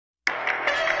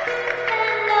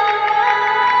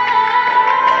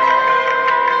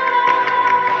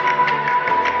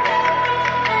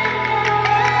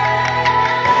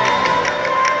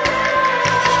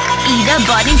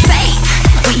잃어버린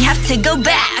faith. We have to go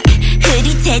back.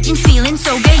 흐릿해진 feeling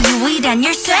속에 유일한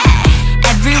열쇠.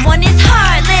 Everyone is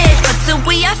heartless, but so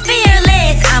we are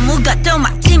fearless. 아무것도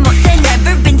막지 못해,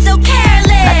 never been so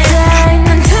careless.